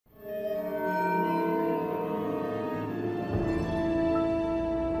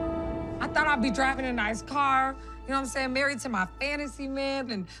thought I'd be driving a nice car, you know what I'm saying, married to my fantasy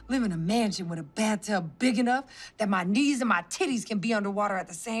man and live in a mansion with a bathtub big enough that my knees and my titties can be underwater at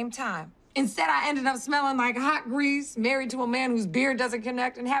the same time. Instead, I ended up smelling like hot grease, married to a man whose beard doesn't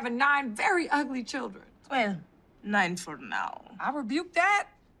connect, and having 9 very ugly children. Well, 9 for now. I rebuke that.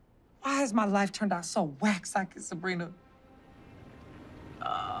 Why has my life turned out so wax-psychic, Sabrina?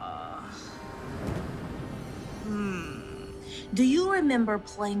 Do you remember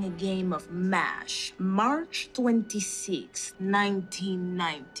playing a game of M.A.S.H, March 26,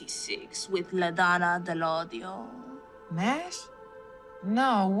 1996, with LaDonna Dell'Odio? M.A.S.H?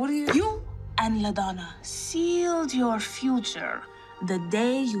 No, what do you... You and LaDonna sealed your future the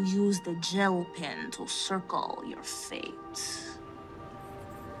day you used the gel pen to circle your fate.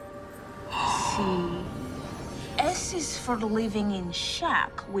 See, S is for living in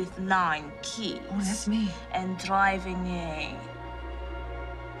shack with 9 keys. Oh, that's me. And driving a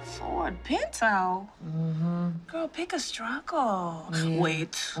Ford Pinto. Girl, pick a struggle. Yeah.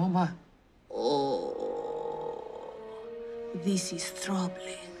 Wait. Oh, my. Oh, this is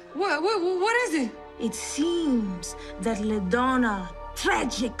troubling. What is it? It seems that LaDonna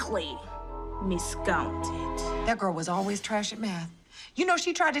tragically miscounted. That girl was always trash at math. You know,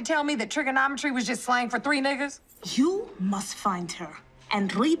 she tried to tell me that trigonometry was just slang for 3 niggas. You must find her and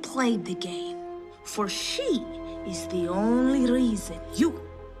replay the game, for she is the only reason you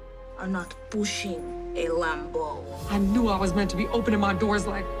are not pushing a Lambo. I knew I was meant to be opening my doors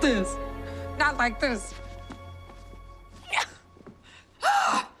like this, not like this.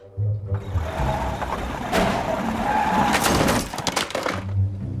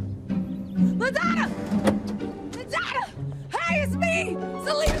 LaDonna! LaDonna! Hey, it's me!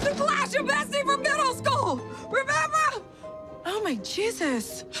 Salina the Flash, your bestie from middle school! Remember? Oh, my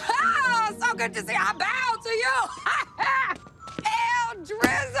Jesus. Ah, so good to see. I bow to you. El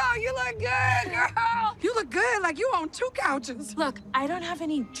Drizzo, you look good, girl. You look good, like you own 2 couches. Look, I don't have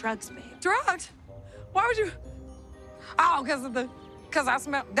any drugs, babe. Drugs? Why would you? Oh, because I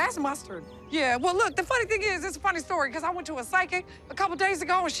smell, that's mustard. Yeah, well, look, the funny thing is, it's a funny story, because I went to a psychic a couple days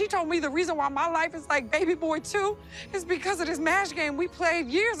ago, and she told me the reason why my life is like Baby Boy 2 is because of this M.A.S.H game we played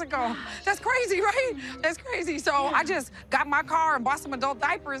years ago. That's crazy, right? That's crazy. So I just got my car and bought some adult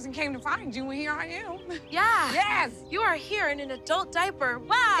diapers and came to find you, and here I am. Yeah. Yes. You are here in an adult diaper.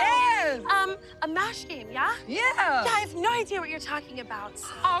 Wow. Yes. A M.A.S.H game, yeah? Yeah. Yeah, I have no idea what you're talking about. So.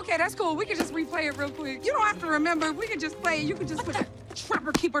 Oh, okay, that's cool. We can just replay it real quick. You don't have to remember. We can just play it. You can just put it.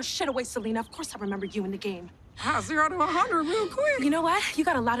 Trapper, keep her shit away, Salina. Of course I remember you in the game. Wow, 0 to 100 real quick. You know what? You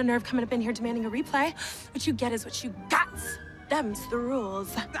got a lot of nerve coming up in here demanding a replay. What you get is what you got. Them's the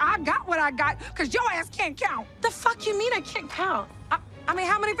rules. I got what I got, because your ass can't count. The fuck you mean I can't count? I mean,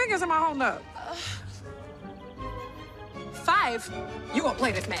 how many fingers am I holding up? 5. You gonna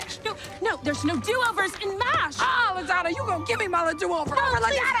play this M.A.S.H? No, there's no do-overs in M.A.S.H. Oh, LaDonna, you gonna give me my little do-over. No,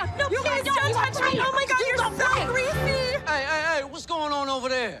 please. LaDonna, No, you please, don't touch me. Oh, my God, you're so greasy. Hey, what's going on over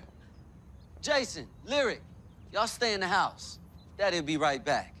there? Jason, Lyric, y'all stay in the house. Daddy'll be right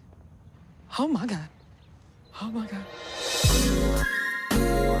back. Oh, my God. Oh, my God.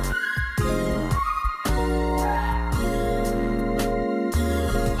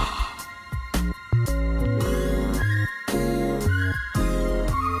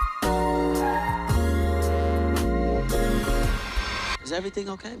 Is everything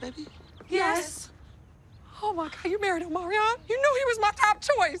okay, baby? Yes. Oh, my God, you married Omarion? You knew he was my top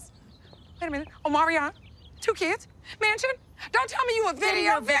choice. Wait a minute. Omarion, 2 kids, mansion. Don't tell me you a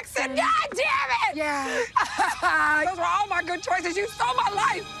video vixen. God damn it! Yeah. Those were all my good choices. You stole my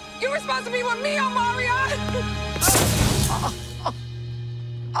life. You were supposed to be with me, Omarion.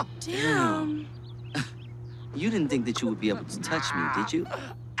 Damn. You didn't think that you would be able to touch me, did you?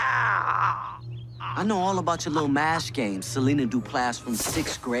 Ah. I know all about your little M.A.S.H game, Salina Duplass from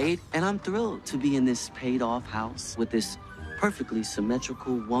 6th grade, and I'm thrilled to be in this paid-off house with this perfectly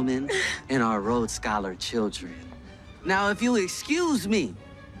symmetrical woman and our Rhodes Scholar children. Now, if you'll excuse me,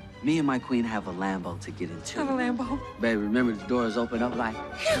 me and my queen have a Lambo to get into. Have a Lambo? Baby, remember the doors open up like...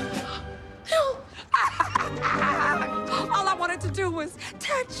 All I wanted to do was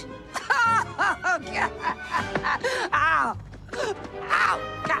touch. Oh, God. Ow. Ow.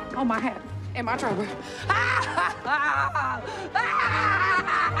 God. Oh, my head. In my trouble.